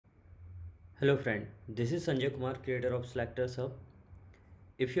Hello friend, this is Sanjay Kumar, creator of SelectorsHub.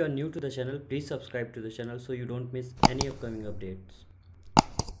 If you are new to the channel, please subscribe to the channel so you don't miss any upcoming updates.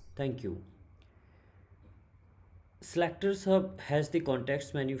 Thank you. SelectorsHub has the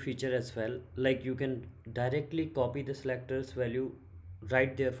context menu feature as well. Like you can directly copy the selectors value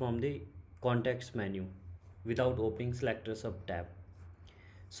right there from the context menu without opening SelectorsHub tab.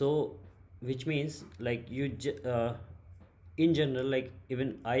 So which means like in general, like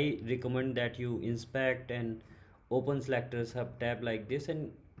even I recommend that you inspect and open SelectorsHub tab like this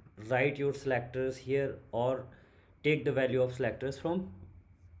and write your selectors here or take the value of selectors from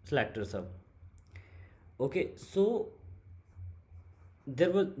SelectorsHub. Okay, so there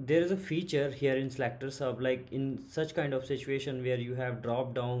is a feature here in SelectorsHub, like in such kind of situation where you have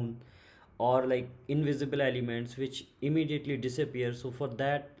drop down or like invisible elements which immediately disappear. So for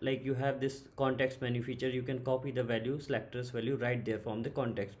that, like you have this context menu feature, you can copy the value selectors value right there from the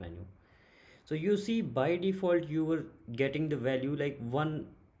context menu. So you see by default you were getting the value like one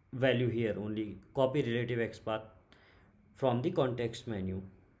value here only, copy relative XPath from the context menu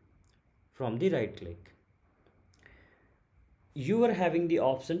from the right click. You are having the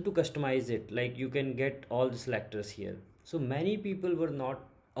option to customize it, like you can get all the selectors here. So many people were not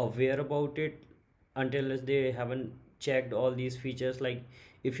aware about it until they haven't checked all these features. Like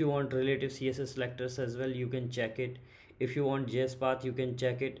if you want relative CSS selectors as well, you can check it. If you want JS path, you can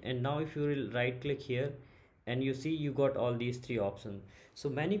check it. And now if you will right click here and you see you got all these three options. So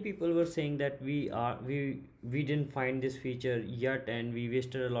many people were saying that we didn't find this feature yet and we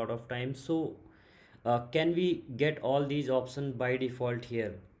wasted a lot of time. So can we get all these options by default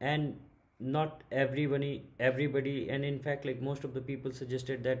here? And not everybody, and in fact like most of the people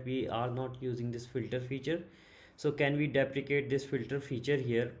suggested that we are not using this filter feature. So can we deprecate this filter feature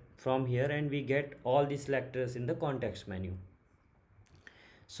here from here and we get all the selectors in the context menu?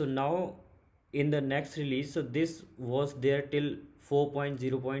 So now in the next release, so this was there till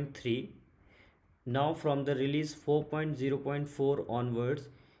 4.0.3. now from the release 4.0.4 onwards,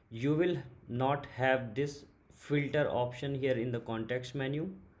 you will not have this filter option here in the context menu.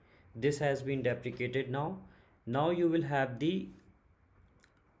 This has been deprecated now you will have the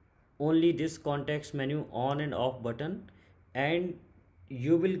only this context menu on and off button, and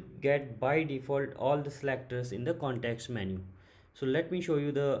you will get by default all the selectors in the context menu. So let me show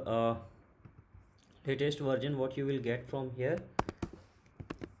you the latest version what you will get from here.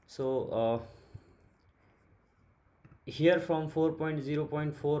 So here from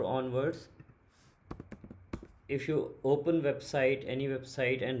 4.0.4 onwards, if you open website, any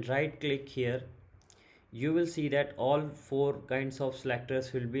website, and right click here, you will see that all four kinds of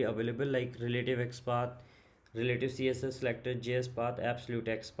selectors will be available, like relative XPath, relative CSS selector, JS path, absolute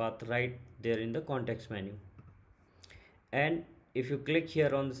XPath, right there in the context menu. And if you click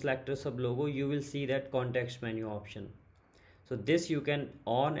here on the SelectorsHub logo, you will see that context menu option. So this you can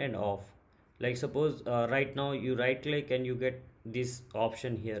on and off. Like suppose right now you right click and you get this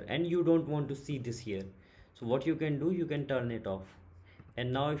option here and you don't want to see this here. So what you can do, you can turn it off.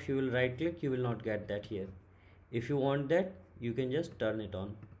 And now if you will right click, you will not get that here. If you want that, you can just turn it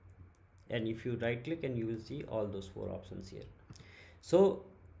on. And if you right click, and you will see all those four options here. So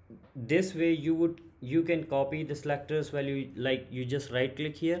this way you can copy the selectors value, like you just right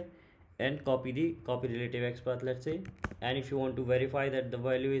click here and copy relative XPath, let's say. And if you want to verify that the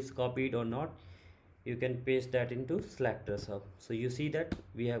value is copied or not, you can paste that into SelectorsHub. So you see that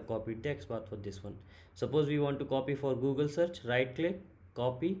we have copied the XPath for this one. Suppose we want to copy for Google search, right click,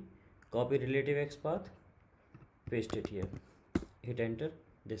 copy relative XPath, paste it here, hit enter.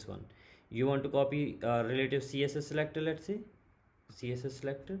 This one you want to copy relative CSS selector, let's say CSS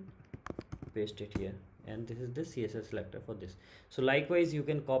selector, paste it here, and this is the CSS selector for this. So likewise you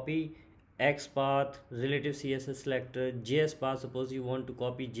can copy XPath, relative CSS selector, JS path. Suppose you want to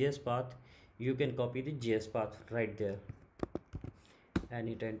copy JS path, you can copy the JS path right there and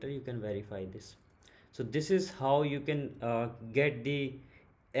hit enter. You can verify this. So this is how you can get the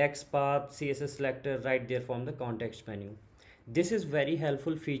XPath CSS selector right there from the context menu. This is very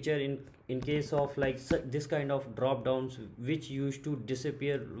helpful feature in case of like this kind of drop downs which used to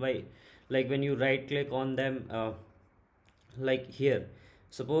disappear by like when you right click on them, like here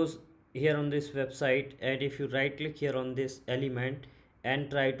suppose here on this website, and if you right click here on this element and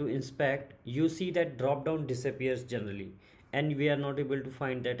try to inspect, you see that drop down disappears generally and we are not able to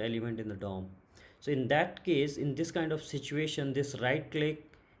find that element in the DOM. So in that case, in this kind of situation, this right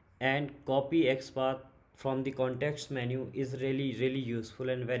click and copy XPath from the context menu is really useful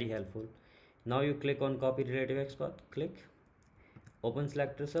and very helpful. Now you click on copy relative XPath, click, open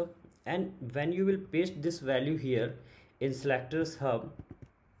SelectorsHub, and when you will paste this value here in SelectorsHub,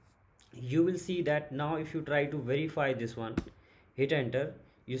 you will see that now if you try to verify this one, hit enter,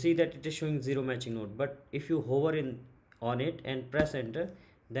 you see that it is showing 0 matching node. But if you hover in on it and press enter,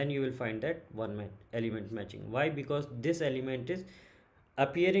 then you will find that one element matching. Why? Because this element is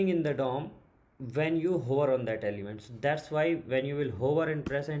appearing in the DOM when you hover on that element. So that's why when you will hover and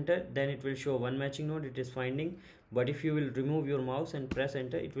press enter, then it will show one matching node, it is finding. But if you will remove your mouse and press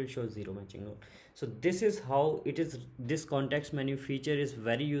enter, it will show 0 matching node. So this is how it is. This context menu feature is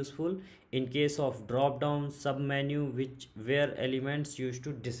very useful in case of drop down sub menu, where elements used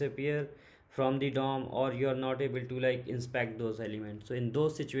to disappear from the DOM, or you are not able to like inspect those elements. So in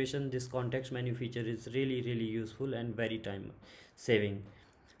those situations, this context menu feature is really useful and very time saving.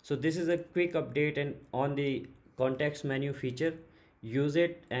 So this is a quick update and on the context menu feature. Use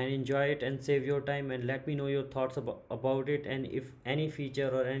it and enjoy it and save your time, and let me know your thoughts about it, and if any feature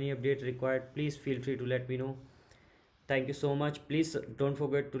or any update required, please feel free to let me know. Thank you so much. Please don't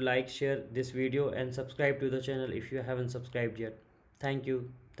forget to like, share this video and subscribe to the channel if you haven't subscribed yet. Thank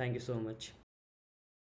you so much.